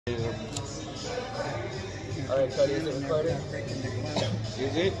Alright, Cody, is it recording?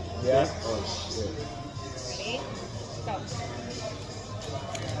 Is it? Yeah. Oh, shit. Ready? Go.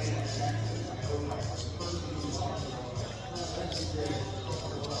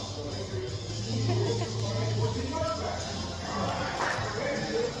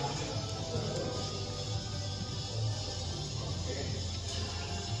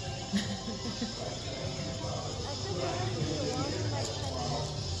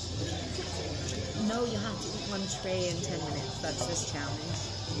 No, you have to eat one tray in 10 minutes. That's this challenge.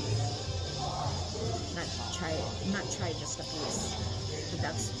 Not try just a piece. But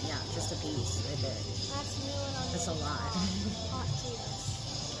that's, yeah, just a piece right there. That's new and on That's a lot. hot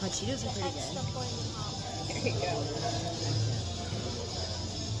Cheetos. Hot Cheetos are pretty Extra good. flaming hot. There you go.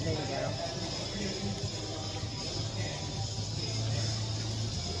 There you go.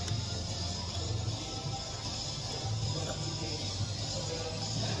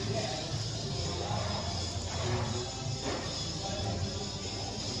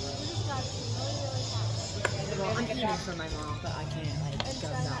 We just got to really, really fast. Well, I'm eating for my mom, but I can't, like, And go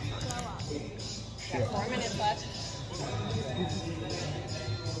try that not to far. throw up. Got 4 minutes left.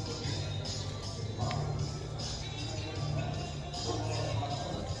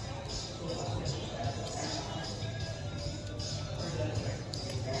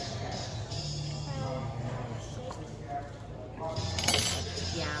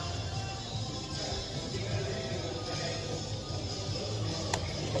 Yeah.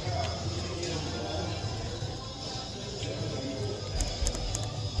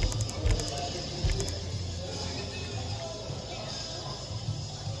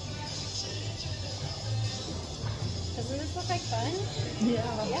 Doesn't this look like fun? Yeah.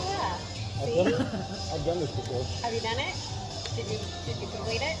 Yeah. I've done this before. Have you done it? Did you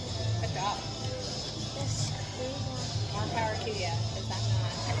complete it? Good job. This green one. More power to you. Is that not?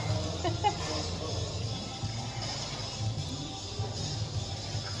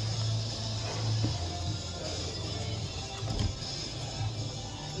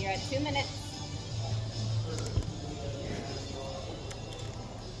 You're at 2 minutes.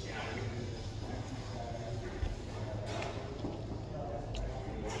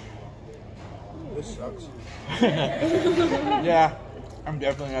 This sucks. Yeah, I'm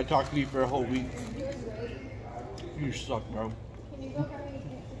definitely gonna talk to you for a whole week. You suck, bro. Can you go for me?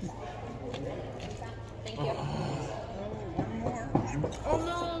 Thank you. Oh,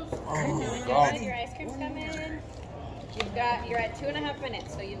 no. Oh, God. God. Your ice cream's coming. You're at 2.5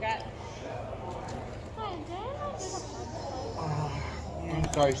 minutes, so you've got. Hi, did I do the fun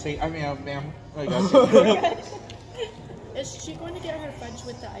I'm sorry, say, ma'am. I got you. Is she going to get her fudge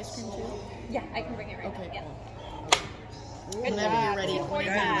with the ice cream, too? Yeah, I can bring it right Okay, now. Yeah. cool. Good Whenever job. you're ready, whenever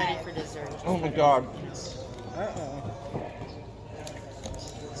you're 2:45. ready for dessert. Oh my God.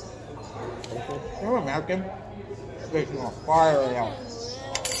 Oh, American. This is on fire right now.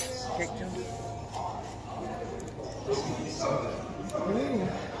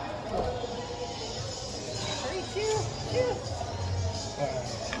 Three, two.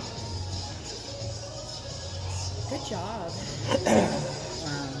 Good job.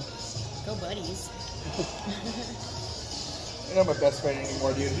 Go buddies. You're not my best friend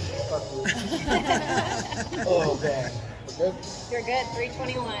anymore, dude. Oh, man. We're good? You're good.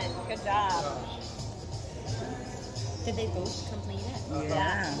 3:21. Good job. Did they both complete it?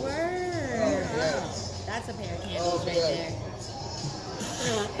 Yeah. Word. That's a pair of candles right there.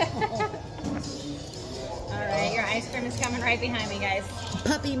 All right, your ice cream is coming right behind me, guys.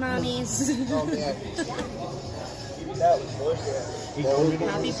 Puppy mommies. Oh, man. That was bullshit.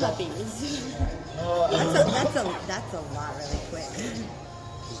 Happy puppies. That's a lot really quick.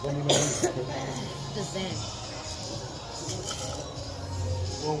 The zen.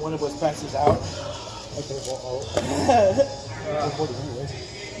 When one of us passes out. Okay, well,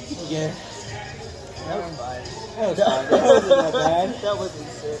 yeah. That was fine. That was fine. That wasn't that bad. That wasn't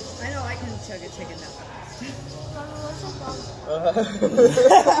sick. I know I can chug a chicken that fast.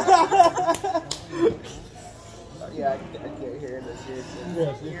 Yeah, I can't hear this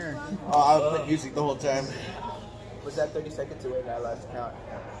here. I've been music the whole time. Was that 30 seconds away that last count?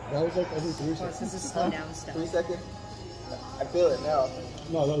 That was like every 3 Plus, seconds. this is slow down stuff. 3 seconds? I feel it now.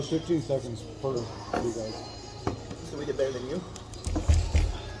 No, that was 15 seconds per you guys. So we did better than you?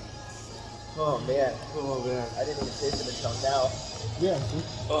 Oh man. Oh, man. I didn't even taste it until now. Yeah, see?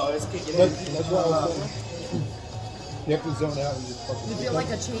 Oh, it's kicking That's what I was saying. You have to zone out and just fucking. You feel like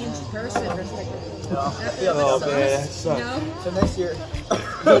a changed person or something. No, I feel Oh, it. man. That sucks. No? So next year.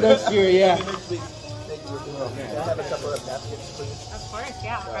 So next year, yeah. Next week. Thank you. Can I have a couple of napkins, please? Of course,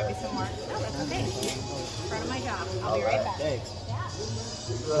 yeah. I'll grab you some more. No, that's okay. Part of my job. I'll be right back. Thanks. Yeah.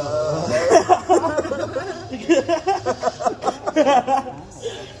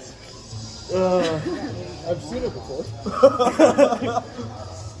 I've seen it before.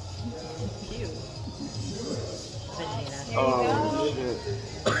 Cute. Vegeta. Here you go.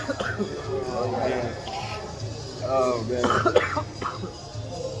 Oh man.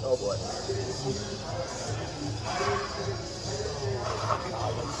 Oh boy.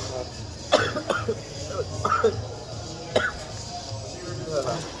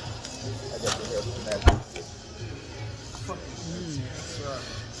 I get to hear from that.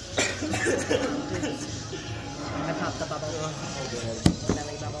 I popped the bubble.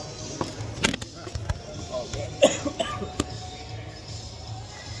 Belly bubble. Oh man.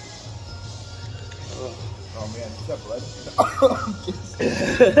 Oh man, is that blood?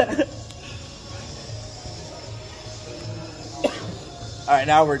 Alright,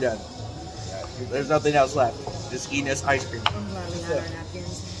 now we're done. There's nothing else left. Just eating this ice cream. I'm glad we got our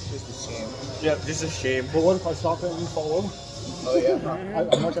napkins. Just a shame. Yep, just a shame. But what if I stop it and you fall over? Oh yeah.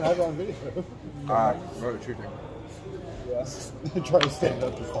 I'm not gonna have it on video. Alright, right, true thing. Yeah. Try to stand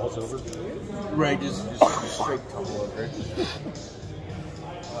up and falls over. Right, just straight tumble over.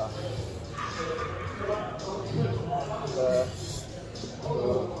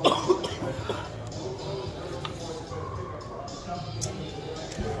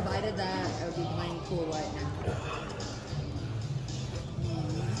 If I did that, I would be playing cool right now.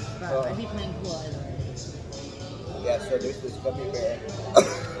 But I'd be playing cool either way. Yeah, so there's this gummy bear.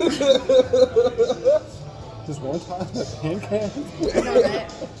 Just one time at hand can. I know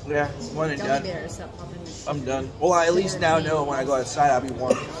that. Yeah, one and Gummy done. bears, stop popping the shit. I'm done. Well, I at least now know when I go outside I'll be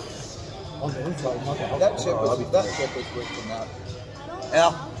warm. On the inside, not the outside. That chip was worse than that.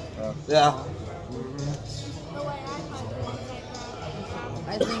 Yeah. Yeah. The way I find it is like,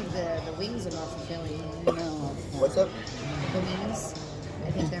 I think the wings are more fulfilling. No. What's up? The wings, I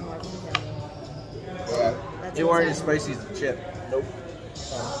think they're more fulfilling. Yeah. That's They weren't as exactly- spicy as the chip. Nope.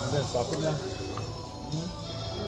 I'm gonna stop it now.